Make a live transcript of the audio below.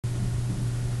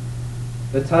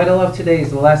The title of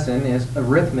today's lesson is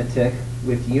Arithmetic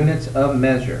with Units of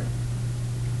Measure.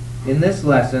 In this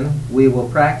lesson, we will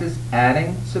practice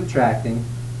adding, subtracting,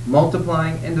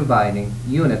 multiplying, and dividing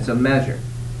units of measure.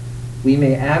 We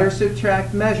may add or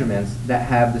subtract measurements that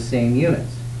have the same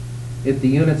units. If the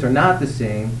units are not the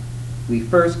same, we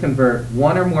first convert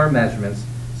one or more measurements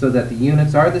so that the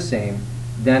units are the same,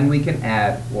 then we can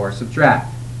add or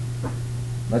subtract.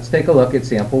 Let's take a look at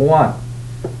sample 1.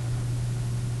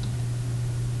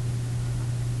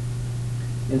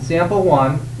 In sample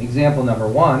 1, example number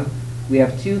 1, we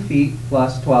have 2 feet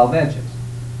plus 12 inches.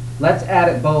 Let's add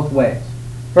it both ways.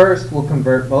 First, we'll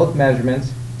convert both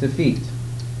measurements to feet.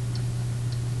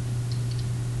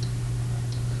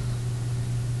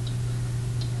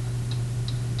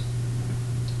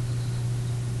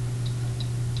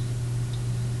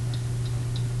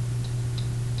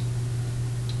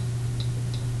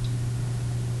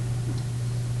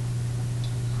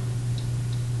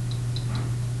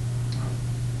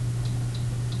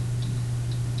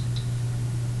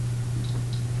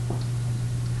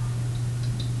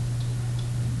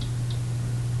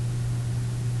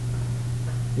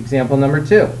 Example number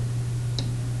 2.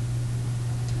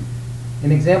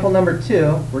 In example number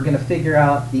 2, we're going to figure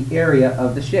out the area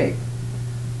of the shape.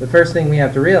 The first thing we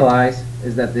have to realize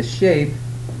is that this shape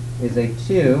is a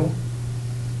 2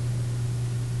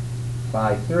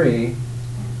 by 3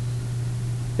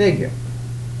 figure.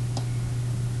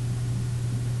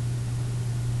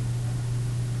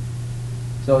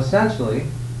 So essentially,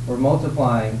 we're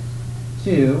multiplying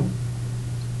 2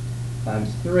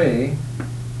 times 3,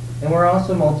 and we're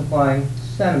also multiplying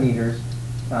centimeters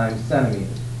times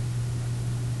centimeters.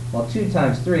 Well, 2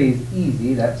 times 3 is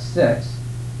easy, that's 6,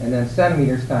 and then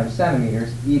centimeters times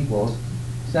centimeters equals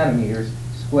centimeters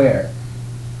squared.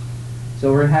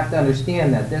 So we're going to have to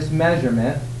understand that this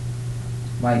measurement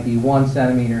might be 1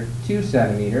 centimeter, 2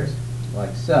 centimeters,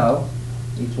 like so,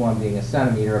 each one being a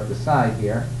centimeter up the side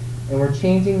here, and we're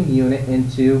changing the unit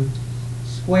into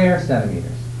square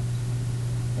centimeters.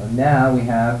 So now we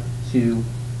have 2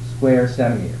 square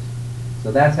centimeters.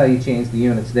 So that's how you change the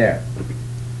units there.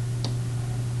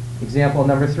 Example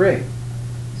number 3.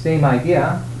 Same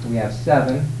idea. We have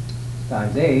 7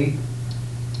 times 8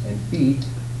 and feet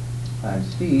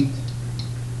times feet,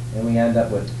 and we end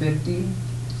up with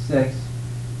 56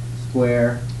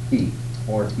 square feet,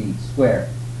 or feet squared.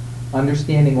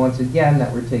 Understanding once again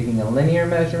that we're taking a linear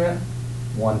measurement,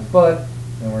 1 foot,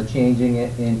 and we're changing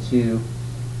it into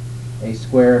a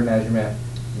square measurement,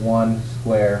 1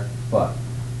 square foot.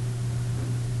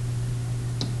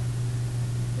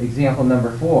 Example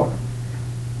number 4.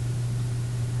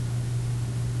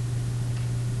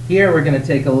 Here we're going to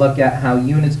take a look at how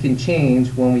units can change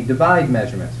when we divide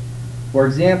measurements. For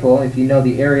example, if you know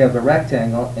the area of a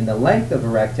rectangle and the length of a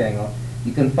rectangle,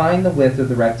 you can find the width of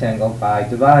the rectangle by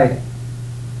dividing.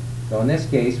 So in this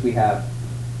case, we have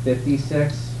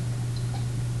 56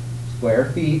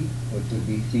 square feet, which would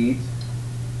be feet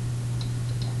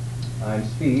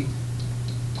times feet,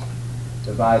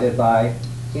 divided by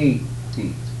 8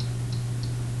 feet.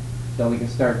 So we can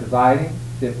start dividing.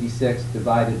 56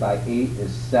 divided by 8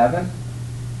 is 7.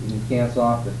 You can cancel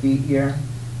off the feet here,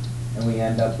 and we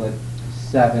end up with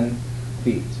 7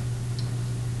 feet.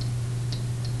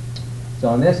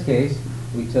 So in this case,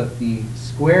 we took the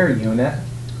square unit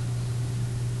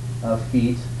of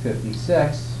feet,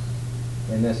 56,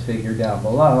 in this figure down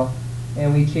below,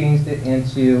 and we changed it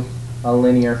into a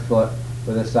linear foot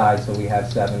for the side, so we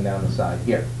have 7 down the side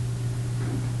here.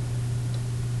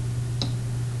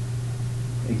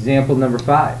 Example number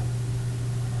 5.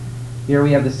 Here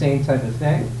we have the same type of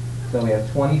thing. So we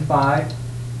have 25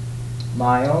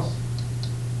 miles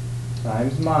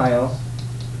times miles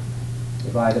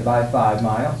divided by 5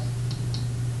 miles.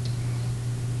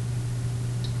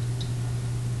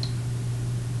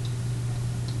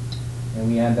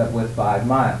 And we end up with 5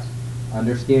 miles.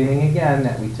 Understanding again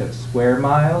that we took square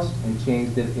miles and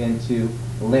changed it into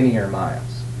linear miles.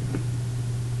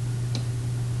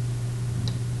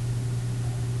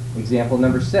 Example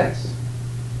number 6.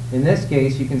 In this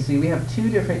case, you can see we have 2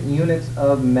 different units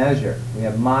of measure. We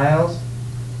have miles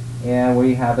and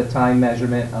we have a time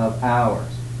measurement of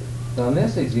hours. So in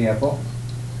this example,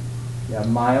 you have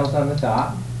miles on the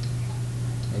top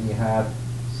and you have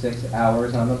 6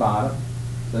 hours on the bottom.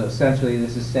 So essentially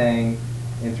this is saying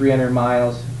in 300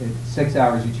 miles, in 6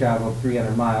 hours you travel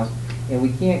 300 miles, and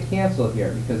we can't cancel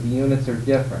here because the units are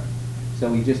different. So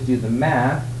we just do the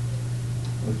math,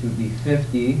 which would be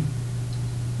 50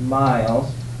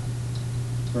 miles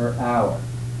per hour.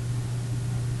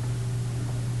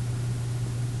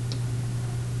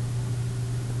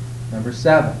 Number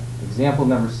 7, example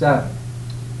number 7.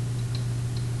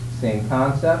 Same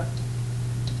concept.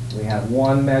 We have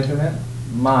one measurement,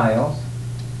 miles,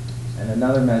 and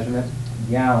another measurement,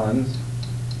 gallons,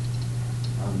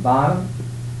 on the bottom.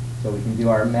 So we can do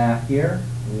our math here.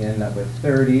 We end up with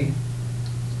 30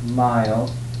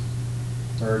 miles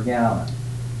per gallon.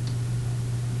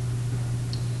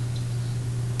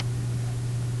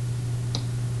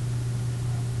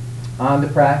 On to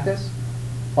practice.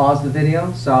 Pause the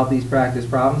video, solve these practice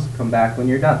problems, come back when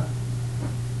you're done.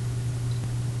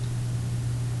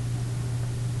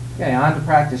 Okay, on to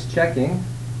practice checking.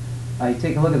 You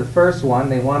take a look at the first one.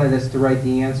 They wanted us to write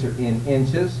the answer in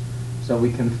inches, so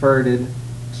we converted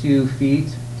 2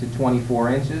 feet to 24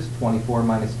 inches. 24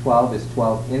 minus 12 is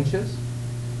 12 inches.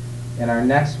 And our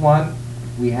next one,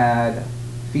 we had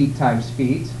feet times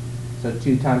feet. So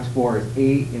 2 times 4 is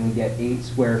 8, and we get 8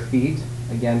 square feet.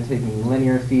 Again, taking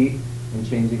linear feet and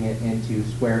changing it into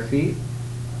square feet.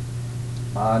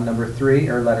 Number 3,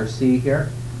 or letter C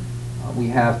here, we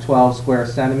have 12 square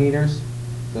centimeters.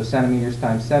 So centimeters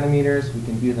times centimeters, we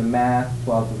can do the math.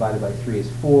 12 divided by 3 is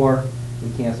 4.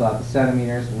 We cancel out the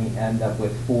centimeters, and we end up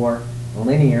with 4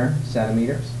 linear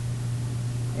centimeters.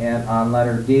 And on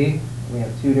letter D, we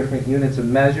have 2 different units of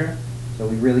measure, so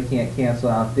we really can't cancel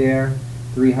out there.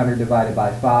 300 divided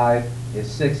by 5 is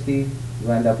 60.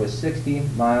 You end up with 60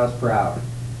 miles per hour.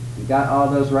 You got all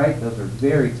those right. Those are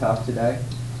very tough today.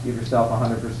 Give yourself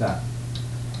 100%.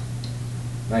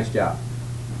 Nice job.